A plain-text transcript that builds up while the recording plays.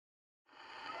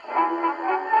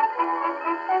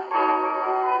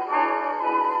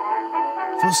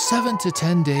For 7 to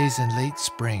 10 days in late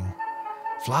spring,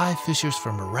 fly fishers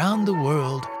from around the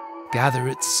world gather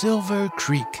at Silver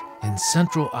Creek in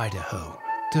central Idaho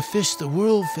to fish the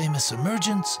world-famous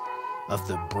emergence of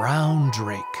the brown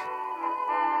drake.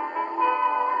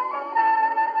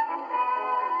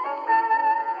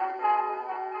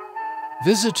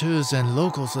 Visitors and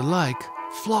locals alike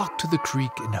flock to the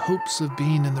creek in hopes of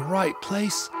being in the right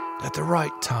place at the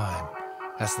right time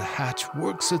as the hatch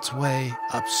works its way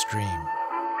upstream.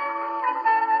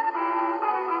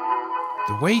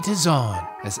 The wait is on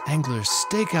as anglers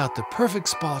stake out the perfect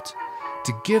spot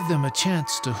to give them a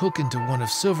chance to hook into one of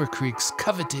Silver Creek's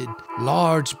coveted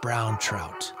large brown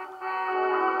trout.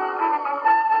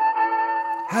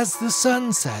 As the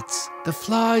sun sets, the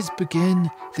flies begin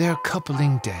their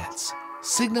coupling dance,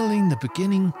 signaling the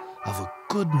beginning of a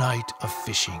good night of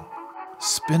fishing.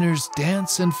 Spinners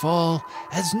dance and fall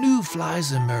as new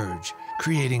flies emerge,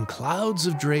 creating clouds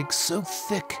of drakes so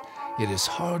thick it is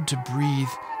hard to breathe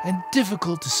and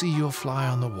difficult to see your fly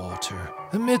on the water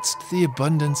amidst the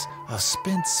abundance of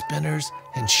spent spinners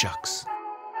and shucks.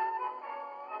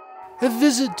 A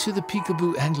visit to the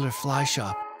Peekaboo Angler Fly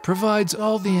Shop provides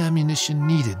all the ammunition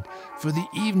needed for the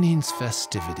evening's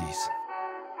festivities.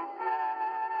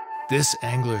 This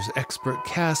angler's expert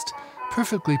cast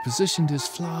perfectly positioned his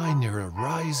fly near a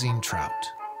rising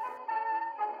trout.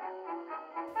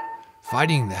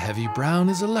 Fighting the heavy brown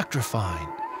is electrifying,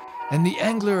 and the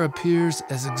angler appears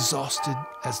as exhausted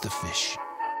as the fish.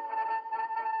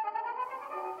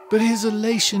 But his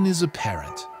elation is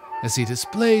apparent as he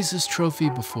displays his trophy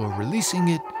before releasing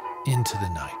it into the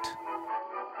night.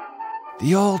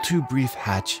 The all-too-brief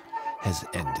hatch has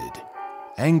ended.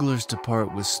 Anglers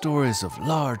depart with stories of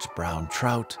large brown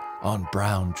trout on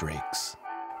brown drakes,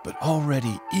 but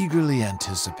already eagerly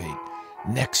anticipate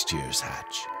next year's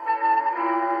hatch.